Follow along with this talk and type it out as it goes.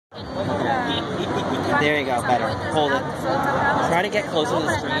There you go, better. Hold it. Try to get closer to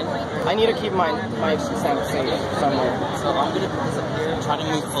the screen. I need to keep my stamp safe somewhere. So I'm going to put this up here, try to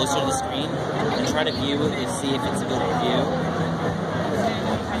move closer to the screen, and try to view it and see if it's a good view.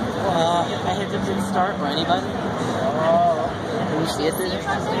 I hit the start for anybody. Can you see it through there?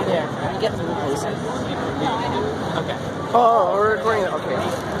 Yeah. Can you get a little closer? Okay. Oh, we're recording it. Okay.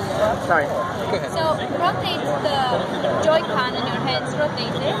 Sorry. Go ahead. So rotate the Joy-Con on your hands,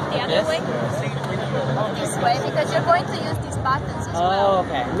 rotate it the other way. This way, because you're going to use these buttons as well. Oh,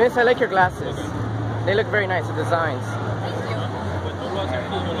 okay. Miss, I like your glasses. They look very nice, the designs. Thank you.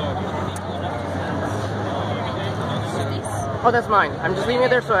 Oh, that's mine. I'm just leaving it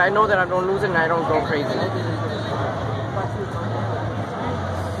there so I know that I don't lose it and I don't go crazy.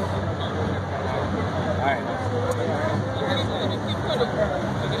 Alright.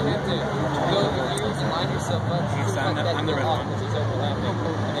 I'm the red one.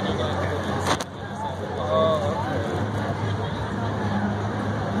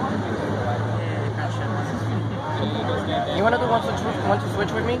 You want to do one to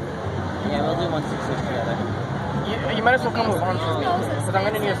switch with me? Yeah, we'll do one to switch together. You might as well come with one to me, because I'm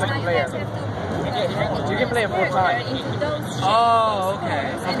going to need a second player. You can play it full time. Oh,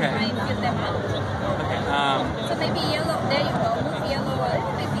 okay. Okay. So maybe yellow, there you go, move yellow a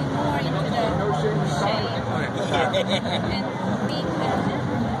little bit more into the shade. And be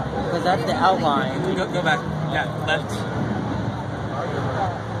because that's the outline. Go back. Yeah, left.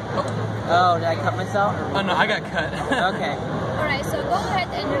 Oh, did I cut myself? Oh no, I got cut. Okay. Alright, so go ahead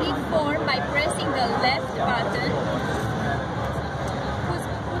and reform by pressing the left button.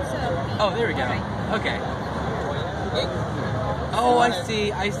 Oh, there we go. Right. Okay. Oh, I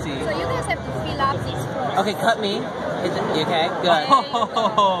see. I see. So you guys have to fill up these forms. Okay, cut me. Okay, good.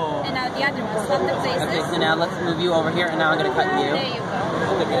 Oh. And now the other one, swap the places. Okay, so now let's move you over here, and now I'm gonna cut you. There you go.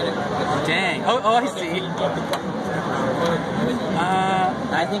 Dang. Oh, I see.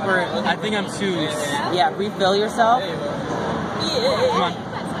 I think I'm too. Yeah, refill yourself. Come on.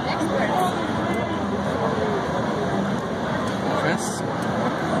 Press.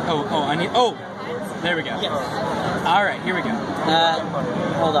 Oh, I need. Oh, there we go. All right, here we go.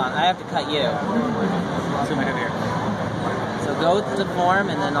 Hold on, I have to cut you. So I have here. So go to the form,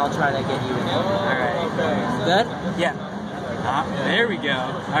 and then I'll try to get you in. All right. Good? Yeah. There we go.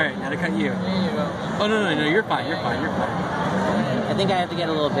 All right, now to cut you. Oh no, you're fine. You're fine. I think I have to get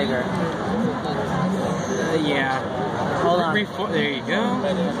a little bigger. Yeah. Hold on. There you go.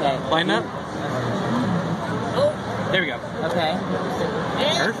 Okay. Line up. There we go. Okay.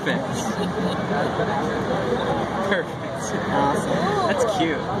 Perfect. Perfect. Awesome. That's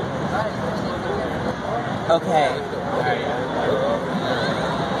cute. Okay.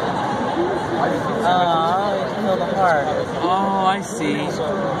 Oh, you kill the heart. Oh, I see.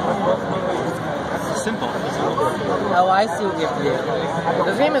 Simple. Oh, I see what you have to do.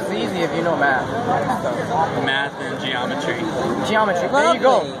 This game is easy if you know math. Math and geometry. Geometry. There you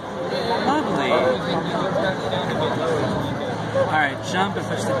go. Lovely. Alright, jump and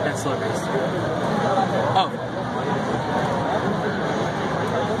push the pencil erase. Oh.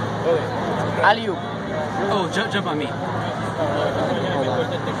 Alley-oop. Oh, jump on me.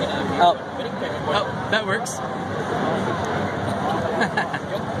 Hold on. Oh, that works.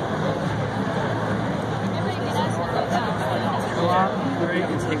 Cooperate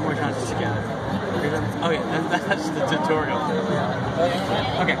and take more chances together. Okay, that's the tutorial.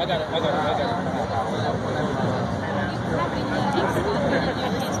 Okay. I got it.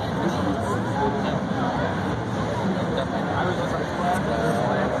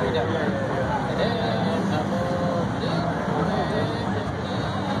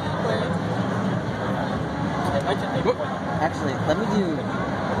 Actually, let me do.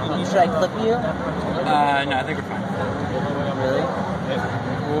 Should I clip you? No, I think we're fine. Really?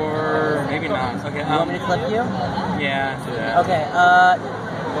 Or maybe not. Okay. You want me to clip you? Yeah, do that. Okay.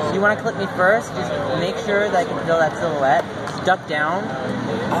 You want to clip me first? Just make sure that I can feel that silhouette. Just duck down.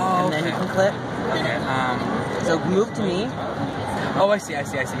 Oh, and then you can clip. Okay. So move to me. Oh, I see.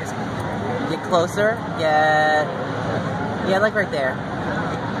 Get closer. Yeah, like right there.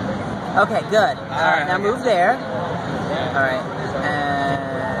 Okay, good. Now move there. All right. And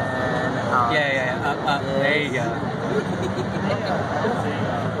up. There you go.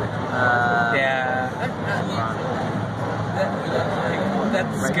 Yeah.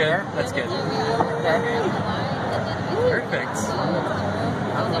 That's right good. There? That's good. Okay. Perfect.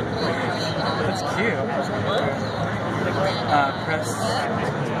 That's cute. Press.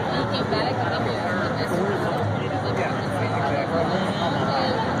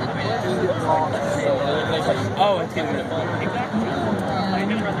 Oh, it's good.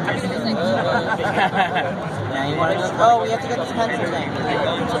 now you want to go. Oh, we have to get this pencil thing.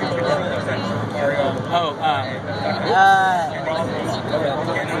 Oh,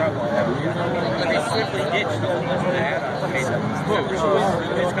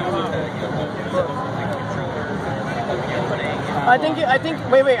 I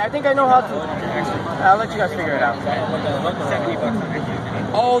think I know how to. I'll let you guys figure it out.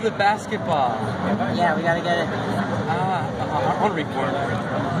 Oh, the basketball. Yeah, we gotta get it. I want to record.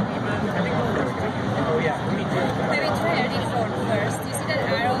 Maybe try a record first. You see that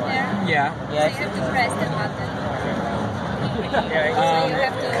arrow there? Yeah. So you have to press the button. So you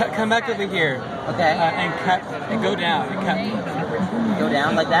have to Come back over here. Okay. And cut and go down. And cut. Go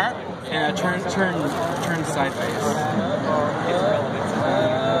down like that? And turn sideways.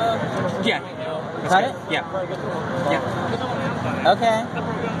 Yeah. Cut it? Yeah. Yeah. Okay.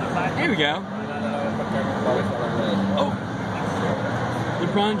 Here we go. Oh.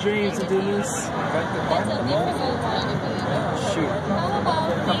 LeBron James is doing this. That's a difficult one. Shoot.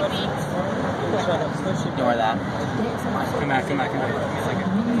 How about maybe... Ignore that. Come back.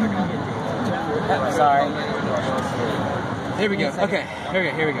 Sorry. Here we go. Okay.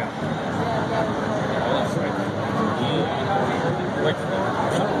 Here we go.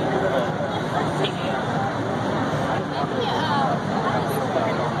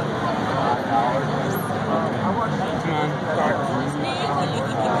 Come on.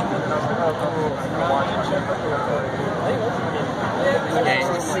 Okay,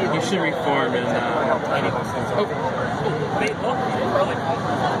 you should reform and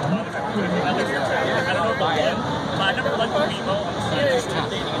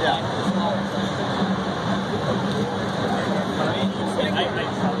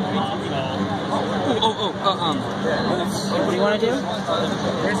What do you want to do?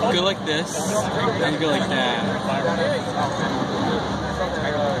 go like this and go like that.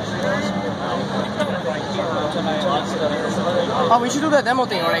 Oh, we should do that demo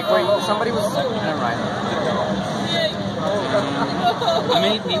thing, like where somebody was. Never mind. I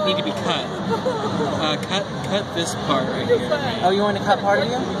may need to be cut. Cut this part right here. Oh, you want to cut part of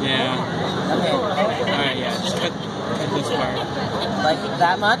you? Yeah. Okay. Alright, yeah, just cut this part. Like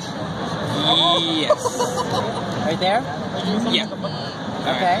that much? Yes. Right there? Yeah.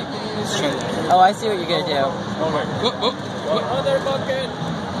 Okay. Let's try that. Oh, I see what you're gonna do. Other bucket.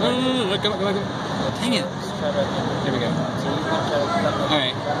 No, come on. Dang it. There we go.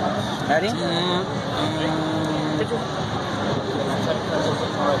 Alright. Ready?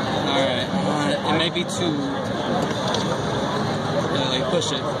 Alright. It may be too... like,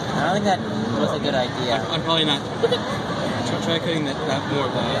 push it. I don't think that was a good idea. I'm probably not... Try cutting that more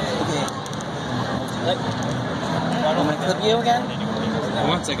of that. Okay. I'm gonna clip you again?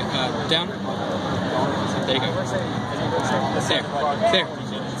 1 second. Down. There you go. There.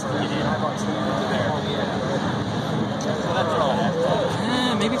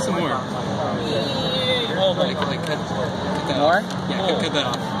 Maybe some more. Like cut that more? Off. Yeah, cut that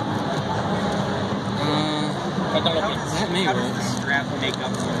off. That may work. Strap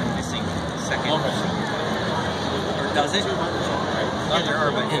makeup missing second. Or does it?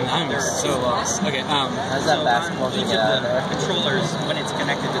 And I'm so lost. Okay, How's that basketball to get out of there? Controllers when it's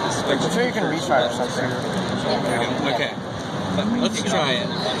connected to the switch. I'm sure you can retry or something. Okay. Let's try it.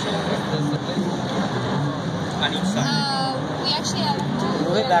 On each side. We actually have to...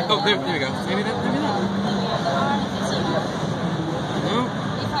 Move it back. Oh, there we go. Maybe that. No?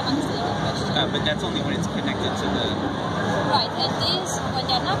 But that's only when it's connected to the... Right, and this, when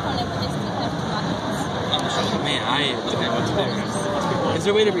they're not connected, this is the buttons. Man, I don't know what to do. Is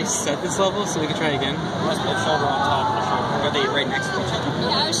there a way to reset this level so we can try again? Are they right next to each other?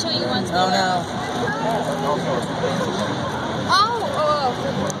 Yeah, I'll show you once. Oh no.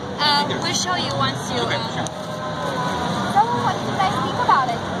 We'll show you once you... Okay, sure. So, what do you guys think about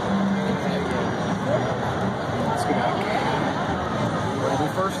it? Let's go back. Ready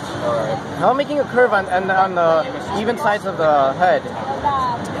first? Alright. How about making a curve on the even sides of the head?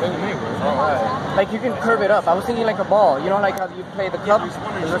 Alright. Like you can curve it up. I was thinking like a ball. You know, like how you play the cup.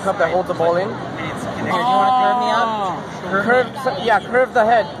 There's a cup that holds the ball in. Here, do you want to curve me up? Curve the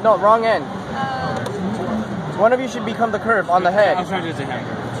head. No, wrong end. One of you should become the curve on the head. I'll try to do it to him.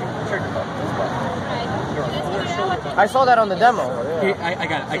 I saw that on the demo. Here, I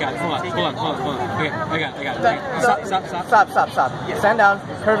got it. Hold on. Okay, I got it. Stop. Stand down.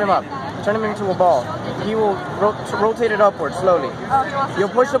 Curve him up. Turn him into a ball. He will rotate it upward slowly. You'll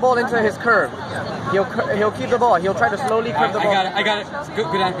push the ball into his curve. He'll keep the ball. He'll try to slowly curve the ball. I got it.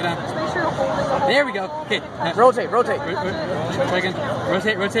 Go down. Just make sure you're holding There we go. Okay. Rotate. Try again.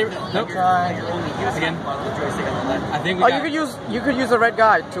 Rotate. Nope. Again. I think we got you could use the red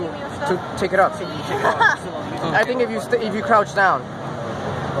guy to take it up. I think if you crouch down.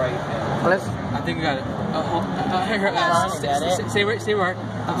 Unless I think we got it. Stay where.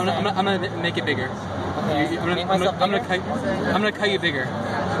 I'm gonna make it bigger. Okay. I'm gonna cut you bigger.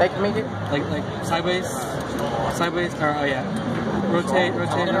 Make it like sideways. Or oh yeah. Rotate.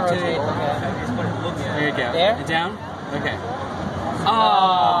 Okay. There you go. There? And down. Okay.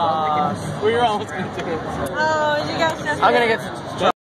 Oh, we were almost gonna do it. Oh, you guys just. I'm gonna get to